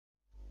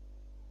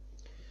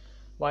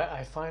Why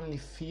I finally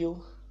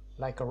feel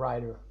like a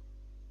writer.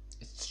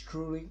 It's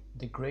truly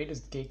the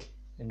greatest gig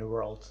in the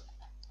world.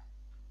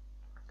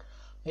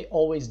 I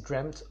always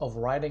dreamt of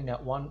writing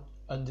that one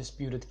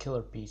undisputed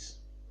killer piece.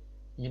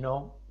 You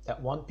know,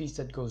 that one piece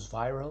that goes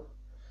viral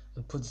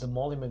and puts the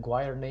Molly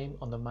Maguire name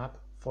on the map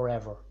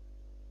forever.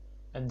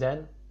 And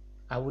then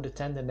I would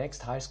attend the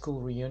next high school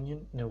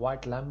reunion in a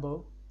white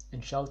Lambo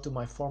and shout to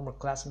my former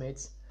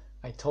classmates,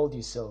 "I told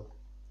you so."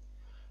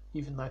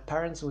 Even my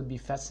parents would be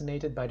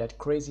fascinated by that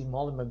crazy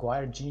Molly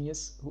Maguire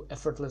genius who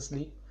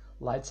effortlessly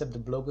lights up the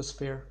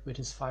blogosphere with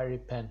his fiery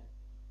pen.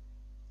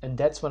 And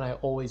that's when I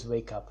always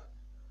wake up,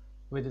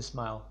 with a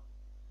smile,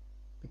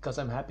 because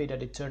I'm happy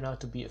that it turned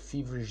out to be a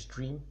feverish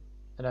dream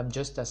and I'm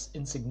just as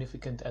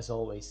insignificant as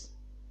always.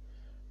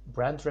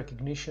 Brand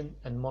recognition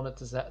and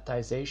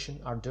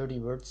monetization are dirty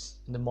words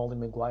in the Molly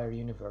Maguire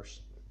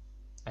universe.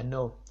 And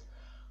no,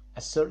 I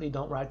certainly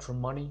don't write for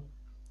money,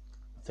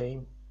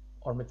 fame,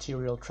 or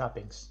material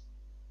trappings.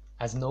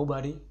 As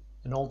Nobody,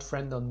 an old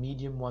friend on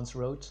Medium, once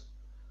wrote,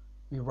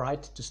 we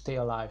write to stay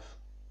alive.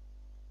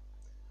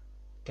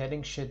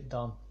 Getting shit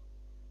done.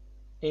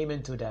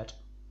 Amen to that.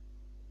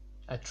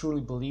 I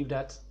truly believe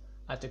that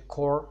at the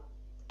core,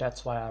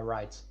 that's why I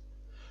write.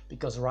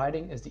 Because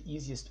writing is the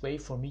easiest way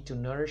for me to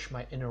nourish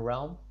my inner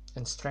realm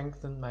and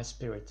strengthen my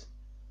spirit.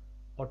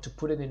 Or to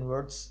put it in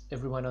words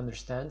everyone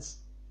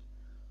understands,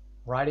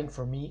 writing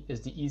for me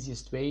is the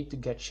easiest way to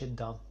get shit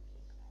done.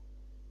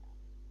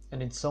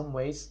 And in some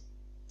ways,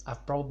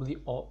 I've probably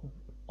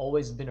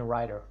always been a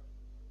writer,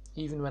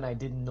 even when I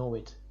didn't know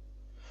it.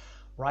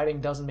 Writing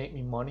doesn't make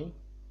me money,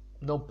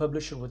 no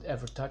publisher would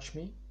ever touch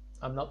me,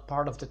 I'm not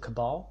part of the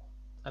cabal,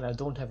 and I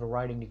don't have a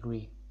writing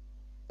degree.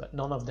 But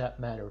none of that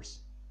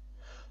matters.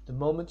 The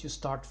moment you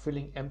start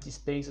filling empty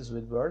spaces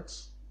with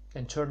words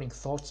and turning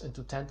thoughts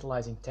into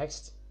tantalizing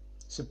text,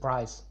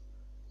 surprise,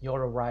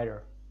 you're a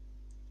writer.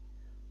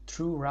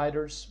 True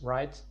writers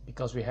write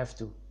because we have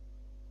to,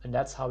 and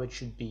that's how it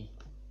should be.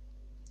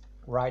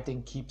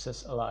 Writing keeps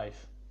us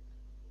alive.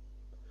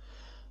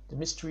 The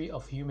mystery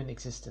of human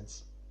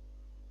existence.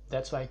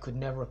 That's why I could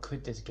never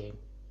quit this game.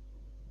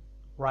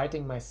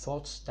 Writing my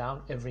thoughts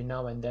down every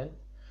now and then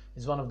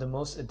is one of the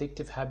most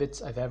addictive habits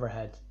I've ever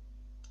had.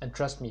 And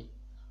trust me,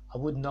 I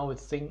would know a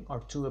thing or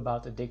two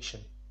about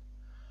addiction.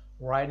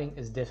 Writing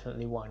is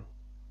definitely one.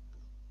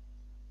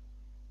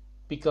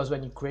 Because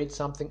when you create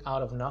something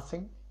out of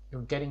nothing,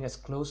 you're getting as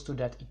close to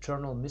that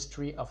eternal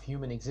mystery of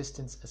human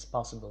existence as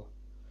possible.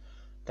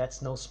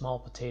 That's no small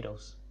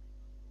potatoes.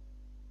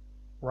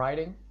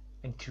 Writing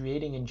and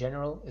creating in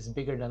general is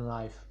bigger than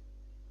life.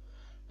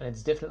 And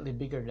it's definitely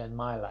bigger than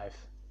my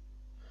life.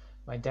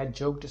 My dad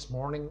joked this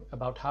morning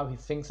about how he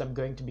thinks I'm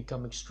going to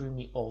become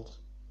extremely old.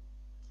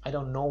 I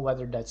don't know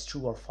whether that's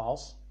true or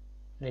false,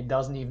 and it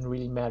doesn't even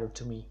really matter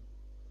to me.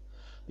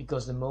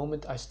 Because the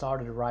moment I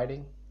started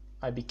writing,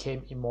 I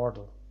became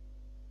immortal.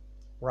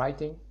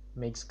 Writing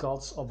makes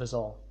gods of us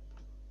all.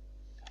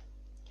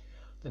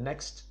 The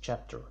next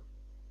chapter.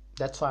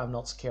 That's why I'm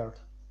not scared.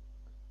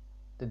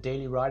 The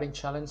daily writing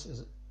challenge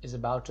is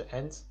about to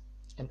end,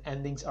 and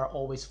endings are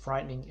always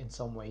frightening in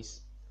some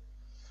ways.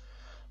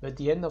 But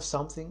the end of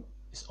something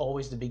is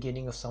always the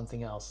beginning of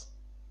something else.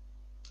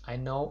 I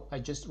know I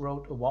just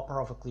wrote a whopper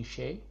of a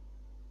cliché,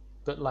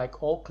 but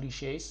like all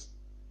clichés,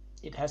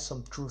 it has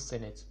some truth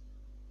in it.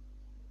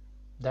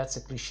 That's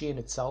a cliché in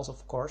itself,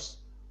 of course,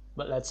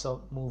 but let's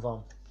move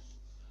on.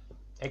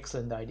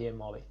 Excellent idea,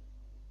 Molly.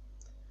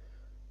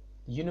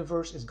 The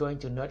universe is going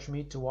to nudge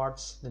me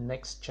towards the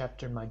next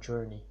chapter in my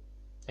journey,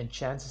 and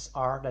chances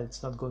are that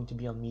it's not going to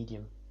be on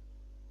Medium.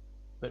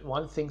 But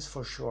one thing's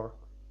for sure,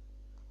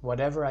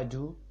 whatever I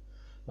do,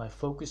 my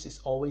focus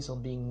is always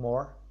on being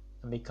more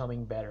and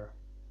becoming better.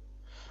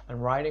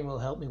 And writing will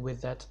help me with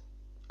that,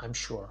 I'm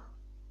sure.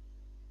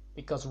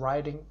 Because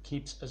writing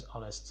keeps us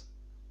honest.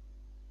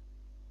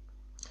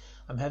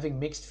 I'm having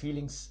mixed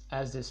feelings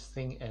as this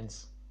thing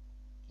ends.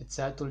 It's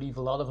sad to leave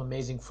a lot of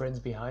amazing friends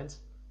behind,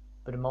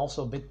 but I'm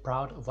also a bit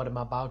proud of what I'm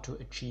about to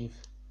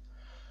achieve.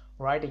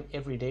 Writing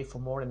every day for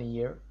more than a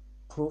year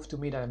proved to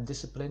me that I'm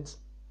disciplined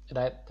and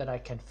that I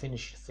can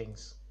finish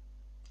things.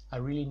 I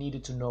really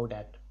needed to know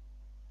that.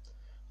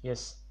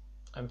 Yes,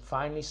 I'm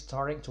finally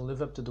starting to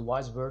live up to the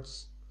wise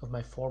words of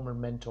my former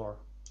mentor.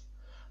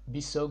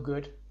 Be so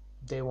good,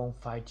 they won't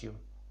fight you.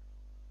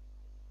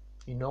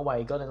 You know why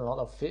I got in a lot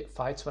of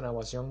fights when I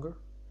was younger?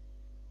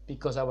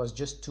 Because I was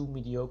just too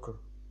mediocre.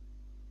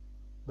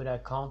 But I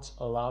can't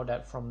allow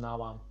that from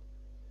now on.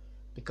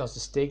 Because the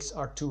stakes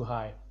are too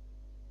high.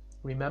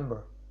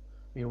 Remember,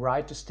 we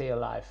write to stay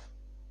alive.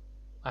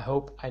 I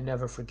hope I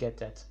never forget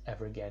that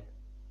ever again.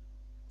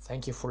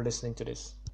 Thank you for listening to this.